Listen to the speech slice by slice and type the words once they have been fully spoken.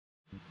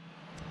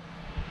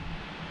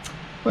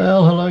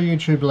Well, hello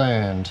YouTube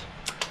land.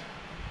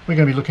 We're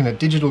going to be looking at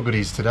digital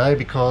goodies today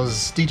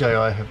because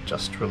DJI have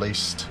just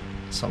released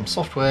some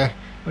software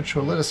which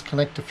will let us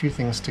connect a few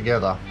things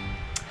together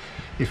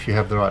if you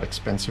have the right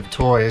expensive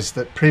toys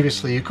that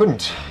previously you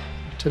couldn't.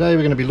 Today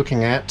we're going to be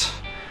looking at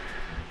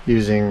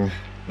using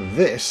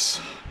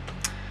this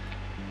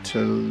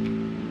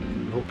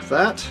to hook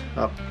that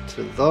up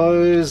to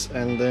those,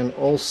 and then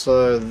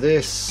also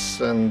this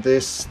and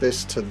this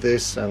to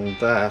this and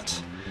that.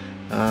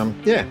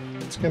 Yeah,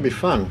 it's going to be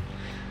fun.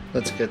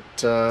 Let's get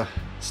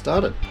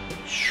started.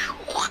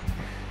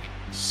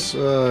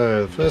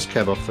 So the first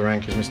cab off the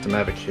rank is Mr.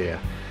 Mavic here,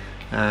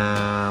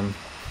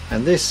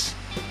 and this,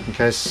 in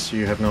case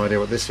you have no idea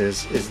what this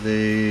is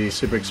the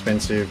super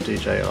expensive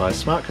DJI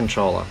Smart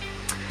Controller.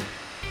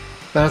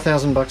 About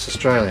 $1,000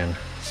 Australian,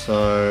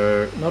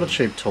 so not a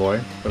cheap toy,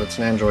 but it's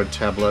an Android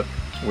tablet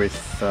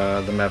with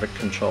the Mavic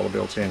controller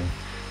built in,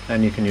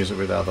 and you can use it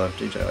with other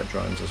DJI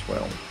drones as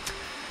well.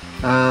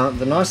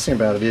 The nice thing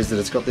about it is that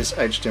it's got this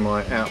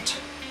HDMI out,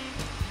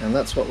 and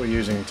that's what we're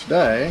using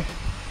today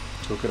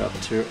to hook it up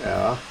to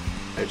our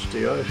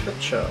HDO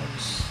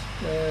Fatsharks.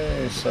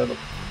 Yay, so look,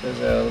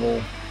 there's our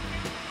little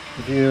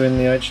view in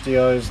the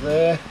HDOs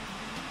there,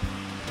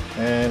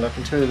 and I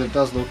can tell you that it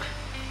does look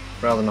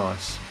rather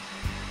nice.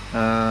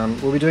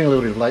 We'll be doing a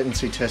little bit of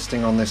latency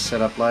testing on this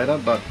setup later,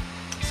 but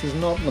this is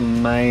not the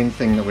main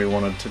thing that we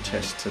wanted to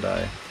test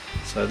today.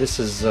 So this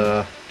is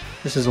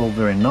all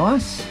very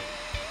nice.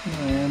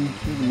 And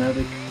the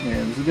Mavic,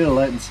 yeah, there's a bit of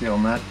latency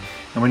on that,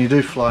 and when you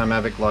do fly a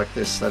Mavic like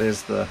this, that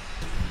is the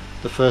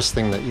first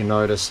thing that you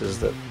notice, is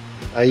that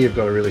A, you've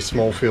got a really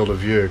small field of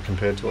view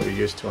compared to what you're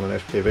used to on an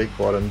FPV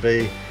quad, and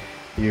B,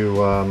 you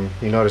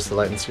notice the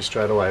latency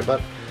straight away.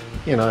 But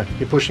you know,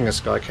 you're pushing a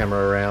sky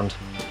camera around,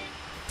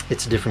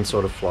 it's a different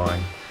sort of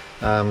flying.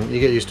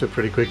 You get used to it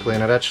pretty quickly,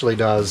 and it actually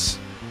does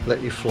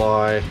let you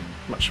fly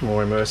much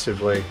more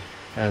immersively.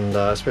 And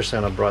especially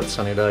on a bright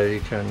sunny day,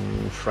 you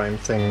can frame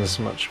things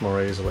much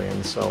more easily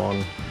and so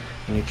on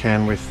than you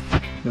can with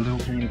your little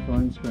tiny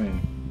phone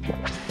screen.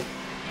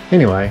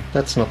 Anyway,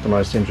 that's not the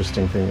most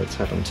interesting thing that's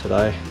happened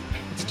today.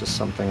 It's just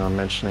something I'm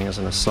mentioning as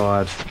an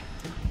aside.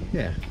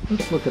 Yeah,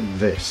 let's look at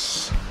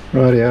this.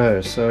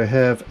 Rightio, so we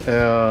have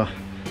our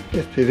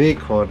FPV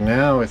quad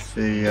now with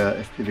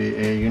the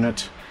FPV air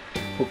unit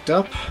hooked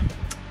up.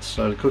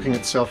 So cooking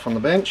itself on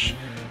the bench.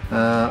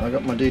 I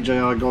got my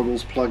DJI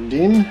goggles plugged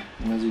in,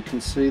 and as you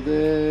can see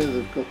there,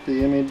 they've got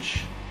the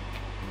image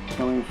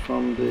coming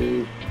from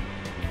the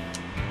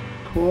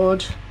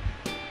quad.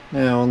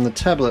 Now on the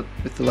tablet,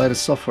 with the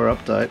latest software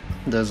update,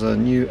 there's a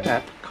new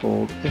app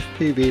called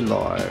FPV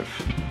Live.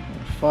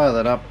 I'll fire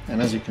that up,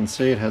 and as you can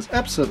see, it has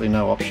absolutely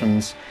no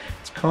options.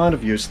 It's kind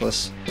of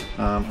useless.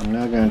 I'm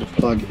now going to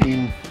plug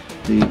in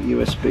the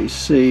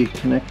USB-C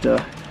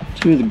connector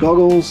to the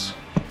goggles.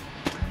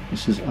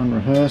 This is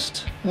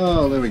unrehearsed.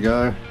 Oh, there we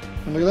go.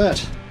 And look at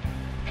that.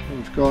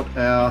 We've got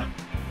our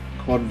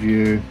quad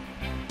view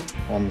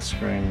on the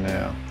screen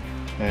now,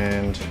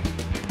 and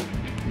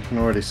you can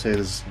already see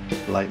there's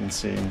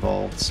latency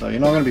involved, so you're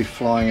not going to be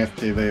flying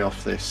FPV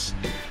off this.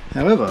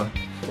 However,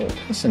 for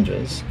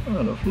passengers,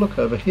 look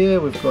over here,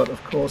 we've got,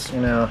 of course,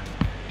 in our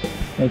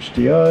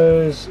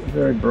HDOs, a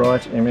very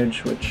bright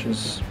image, which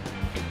is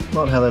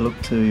not how they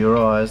look to your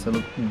eyes. They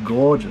look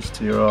gorgeous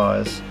to your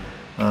eyes.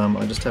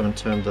 I just haven't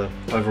turned the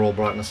overall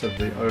brightness of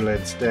the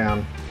OLEDs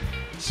down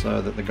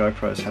so that the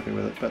GoPro is happy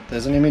with it. But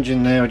there's an image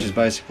in there which is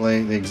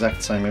basically the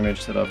exact same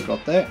image that I've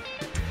got there.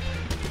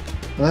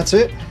 And that's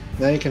it.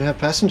 Now you can have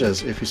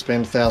passengers if you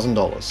spend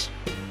 $1,000.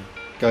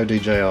 Go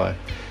DJI.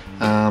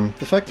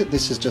 The fact that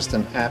this is just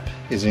an app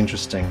is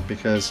interesting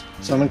because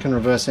someone can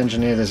reverse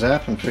engineer this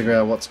app and figure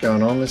out what's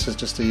going on. This is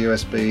just a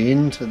USB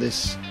in to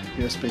this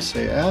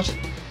USB-C out.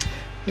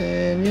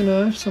 And you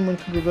know, if someone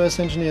could reverse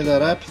engineer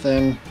that app,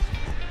 then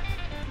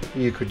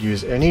you could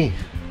use any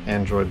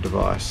Android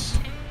device.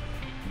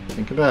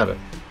 Think about it.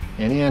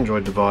 Any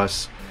Android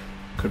device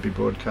could be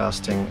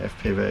broadcasting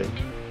FPV.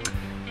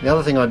 The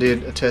other thing I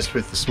did a test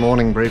with this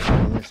morning briefly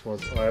on this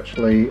was I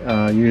actually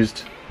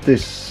used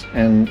this,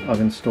 and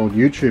I've installed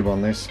YouTube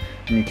on this,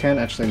 and you can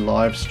actually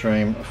live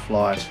stream a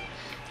flight.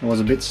 It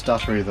was a bit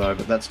stuttery though,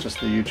 but that's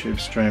just the YouTube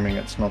streaming.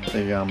 It's not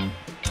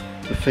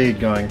the feed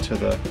going to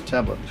the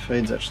tablet. The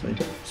feed's actually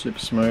super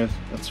smooth.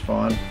 That's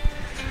fine.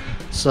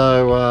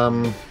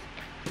 So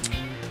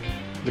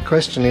the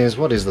question is,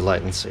 what is the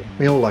latency?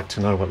 We all like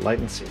to know what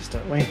latency is,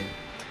 don't we?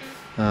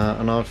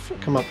 And I've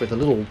come up with a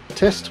little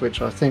test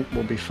which I think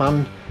will be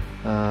fun,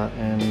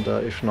 and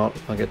if not,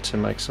 I get to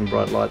make some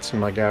bright lights in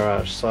my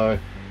garage. So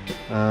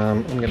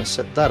I'm going to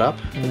set that up,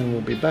 and then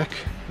we'll be back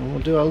and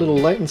we'll do our little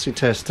latency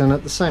test, and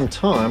at the same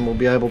time we'll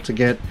be able to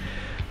get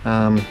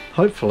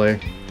hopefully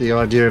the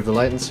idea of the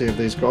latency of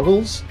these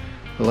goggles,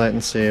 the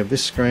latency of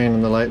this screen,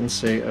 and the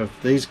latency of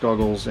these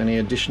goggles, any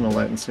additional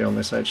latency on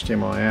this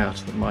HDMI out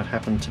that might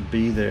happen to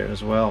be there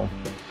as well.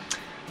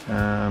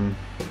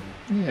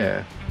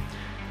 Yeah.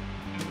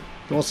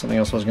 There was something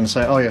else I was going to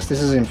say. Oh yes,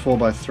 this is in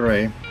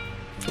 4x3,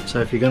 so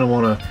if you're going to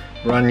want to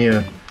run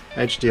your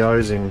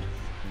HDOs in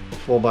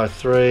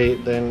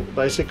 4x3, then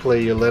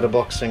basically you're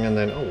letterboxing, and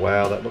then, oh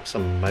wow, that looks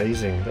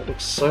amazing. That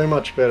looks so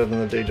much better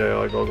than the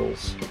DJI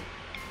goggles.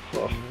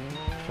 Oh,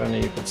 if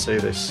only you could see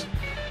this.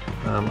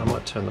 I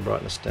might turn the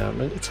brightness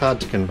down. It's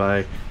hard to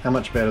convey how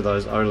much better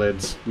those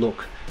OLEDs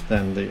look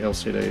than the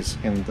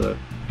LCDs in the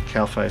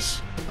cow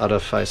face, udder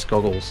face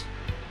goggles.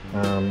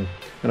 And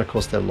of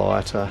course they're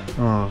lighter.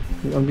 Oh,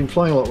 I've been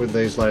flying a lot with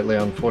these lately,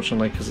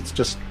 unfortunately, because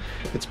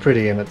it's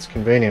pretty and it's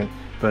convenient.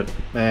 But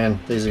man,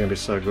 these are going to be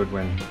so good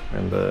when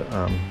the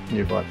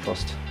new Bite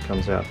Frost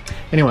comes out.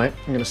 Anyway,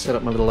 I'm going to set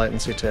up my little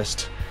latency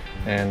test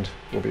and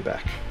we'll be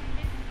back.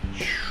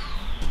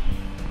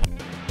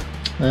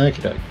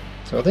 Okie doke.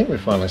 So I think we're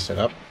finally set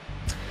up.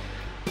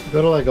 We've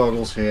got all our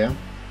goggles here,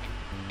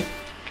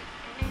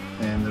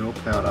 and they're all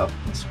powered up,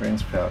 the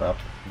screen's powered up,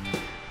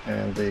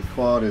 and the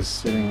quad is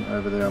sitting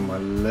over there on my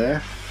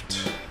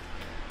left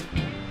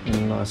in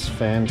a nice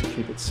fan to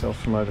keep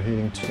itself from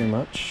overheating too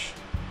much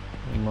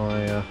on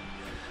my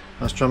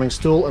nice drumming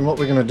stool. And what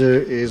we're going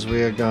to do is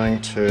we are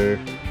going to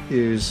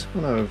use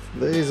one of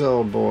these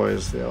old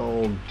boys, the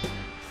old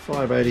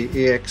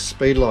 580EX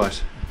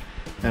Speedlight,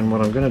 and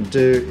what I'm going to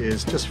do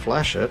is just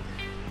flash it.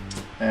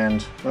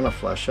 And when I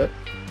flash it,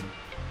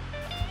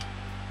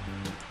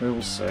 we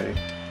will see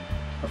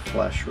a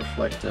flash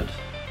reflected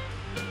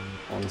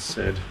on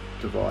said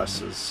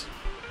devices,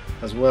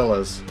 as well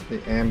as the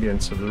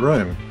ambience of the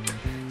room.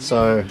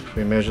 So if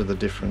we measure the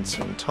difference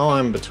in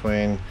time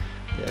between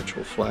the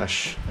actual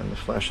flash and the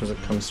flash as it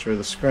comes through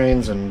the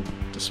screens and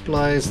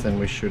displays, then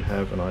we should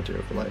have an idea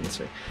of the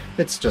latency.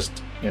 It's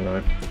just, you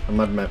know, a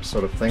mud map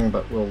sort of thing,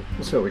 but we'll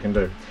see what we can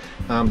do.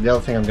 The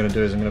other thing I'm going to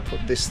do is I'm going to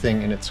put this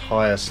thing in its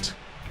highest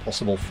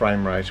possible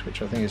frame rate,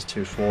 which I think is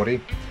 240.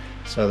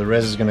 So the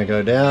res is going to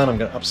go down, I'm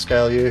going to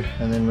upscale you,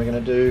 and then we're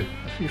going to do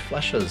a few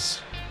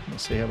flashes. We'll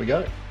see how we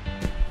go.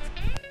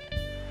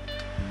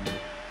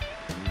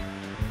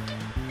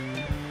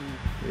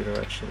 For you to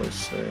actually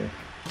see.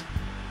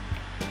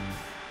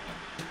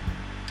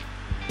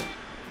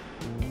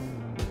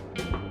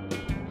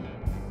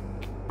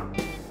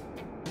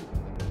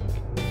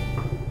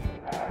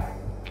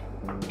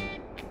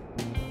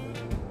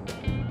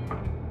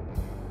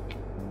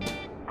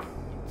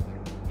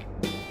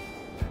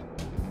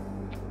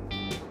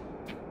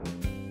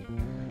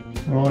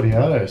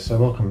 Rightio, so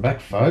welcome back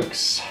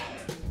folks.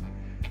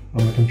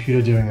 I'm on the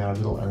computer doing a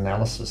little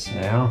analysis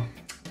now,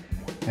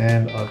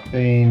 and I've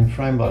been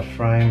frame by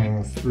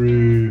framing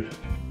through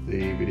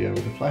the video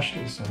with the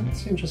flashes, and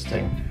it's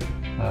interesting.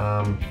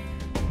 The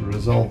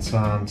results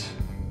aren't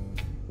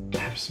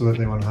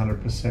absolutely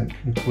 100%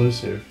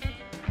 conclusive,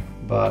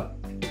 but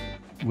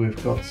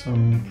we've got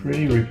some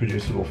pretty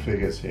reproducible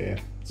figures here.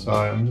 So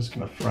I'm just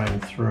going to frame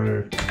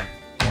through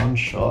one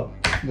shot.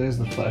 There's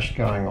the flash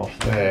going off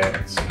there.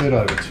 It's split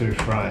over 2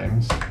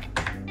 frames.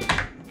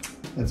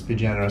 Let's be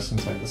generous and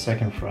take the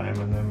second frame,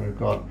 and then we've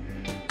got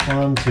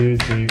 1, 2,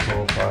 3,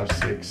 4, 5,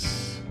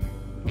 6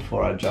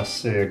 before I just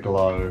see a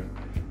glow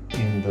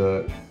in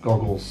the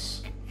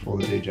goggles for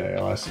the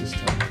DJI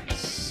system.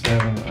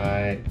 7,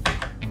 8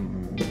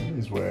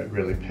 is where it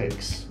really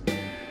peaks.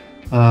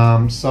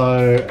 And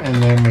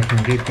then we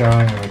can keep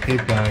going, and we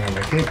keep going, and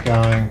we keep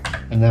going,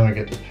 and then we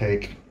get the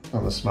peak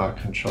on the Smart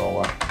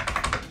Controller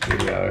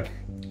video.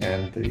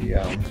 And the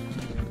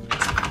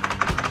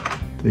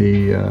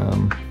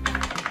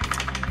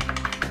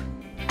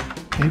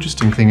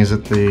interesting thing is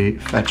that the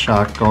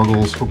Fatshark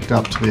goggles hooked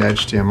up to the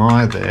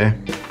HDMI there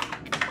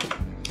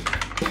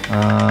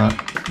are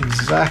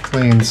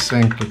exactly in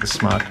sync with the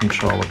Smart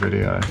Controller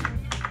video,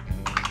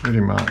 pretty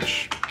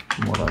much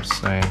from what I've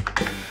seen.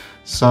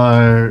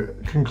 So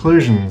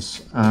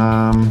conclusions.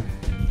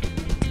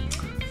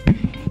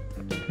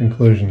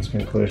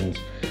 Conclusions.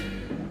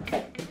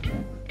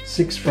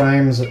 6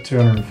 frames at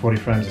 240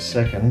 frames a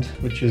second,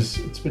 which is,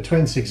 it's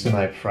between 6 and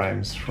 8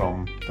 frames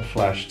from the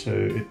flash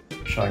to it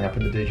showing up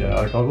in the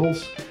DJI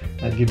goggles.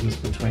 That gives us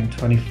between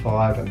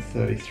 25 and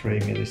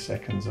 33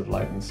 milliseconds of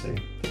latency.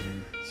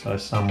 So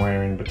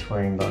somewhere in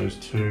between those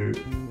two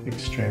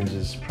extremes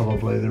is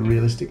probably the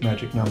realistic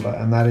magic number,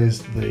 and that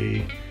is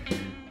the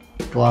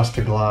glass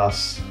to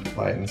glass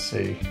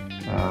latency,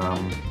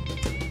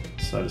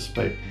 so to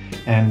speak.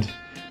 And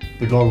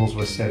the goggles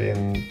were set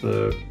in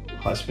the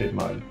high speed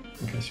mode,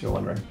 in case you're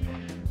wondering.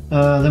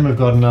 Then we've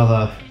got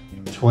another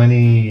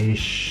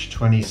 20-ish,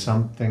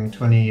 20-something,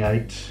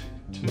 28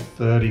 to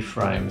 30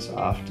 frames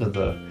after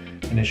the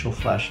initial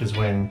flash is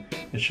when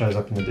it shows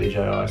up in the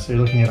DJI. So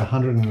you're looking at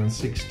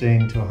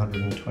 116 to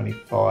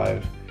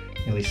 125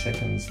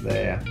 milliseconds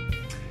there.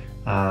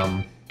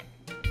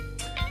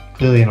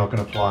 Clearly you're not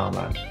going to fly on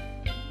that.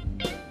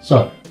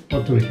 So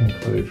what do we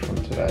conclude from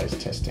today's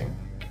testing?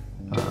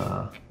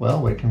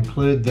 Well, we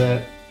conclude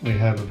that we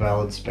have a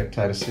valid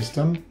spectator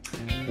system,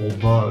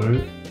 although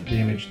the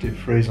image did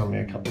freeze on me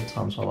a couple of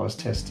times while I was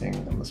testing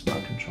on the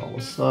Smart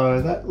Controller.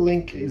 So that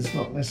link is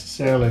not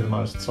necessarily the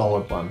most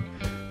solid one.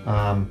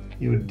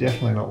 You would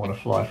definitely not want to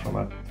fly from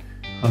it.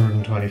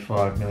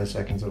 125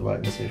 milliseconds of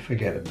latency,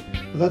 forget it.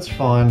 But that's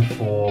fine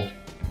for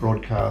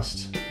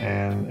broadcast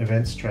and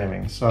event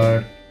streaming.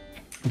 So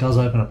it does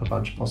open up a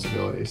bunch of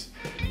possibilities.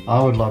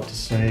 I would love to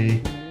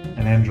see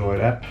an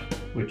Android app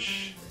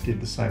which did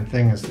the same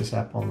thing as this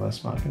app on the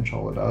Smart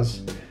Controller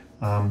does.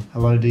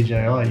 Hello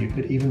DJI, you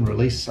could even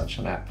release such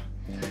an app,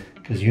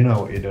 because you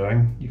know what you're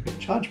doing. You could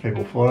charge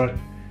people for it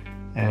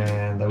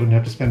and they wouldn't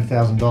have to spend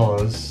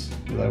 $1,000.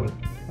 They would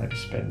maybe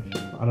spend,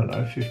 I don't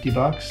know,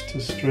 $50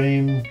 to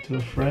stream to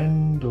a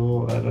friend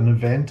or at an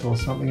event or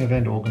something.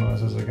 Event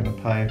organisers are going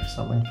to pay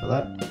something for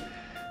that.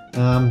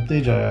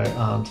 DJI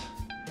aren't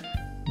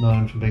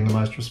known for being the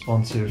most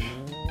responsive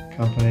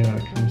company when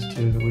it comes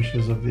to the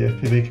wishes of the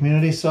FPV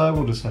community, so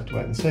we'll just have to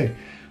wait and see.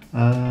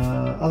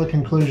 Other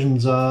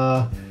conclusions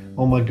are,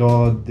 oh my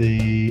god,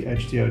 the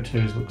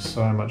HDO2s look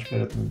so much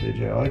better than the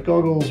DJI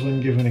goggles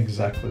when given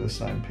exactly the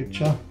same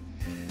picture,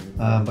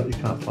 but you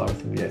can't fly with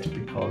them yet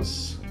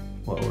because,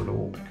 well, at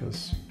all,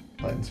 because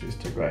latency is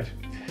too great.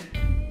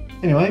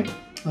 Anyway,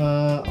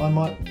 I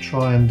might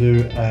try and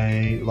do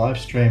a live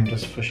stream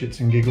just for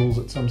shits and giggles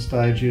at some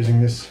stage using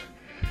this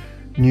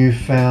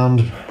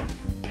newfound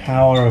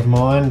power of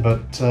mine,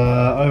 but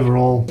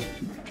overall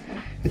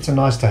it's a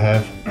nice to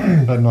have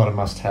but not a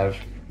must have.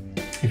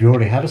 If you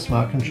already have a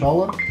smart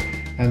controller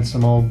and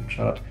some old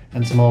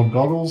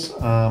goggles,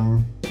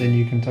 then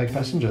you can take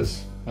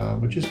passengers,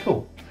 which is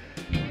cool.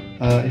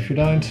 If you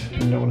don't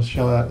and don't want to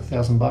shell out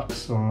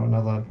 $1,000 or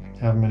another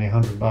however many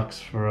 $100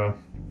 for a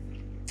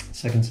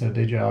second set of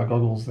DJI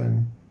goggles,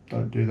 then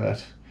don't do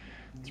that.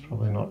 It's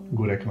probably not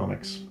good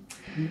economics.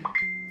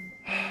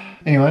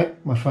 Anyway,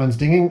 my phone's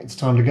dinging, it's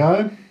time to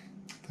go.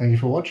 Thank you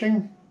for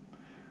watching.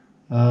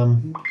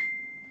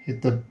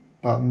 Hit the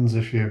buttons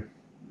if you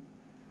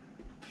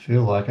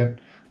feel like it,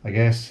 I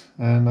guess,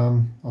 and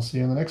I'll see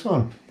you in the next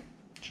one.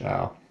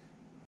 Ciao.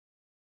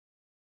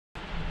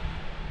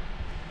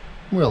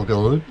 Well,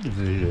 good.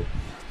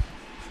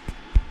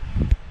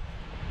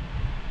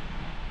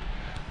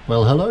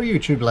 Well, hello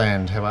YouTube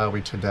land, how are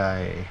we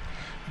today?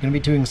 We're going to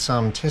be doing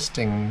some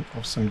testing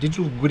of some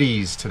digital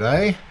goodies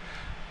today,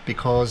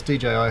 because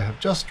DJI have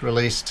just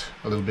released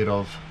a little bit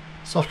of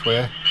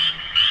software.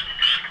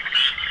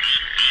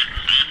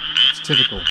 It's typical.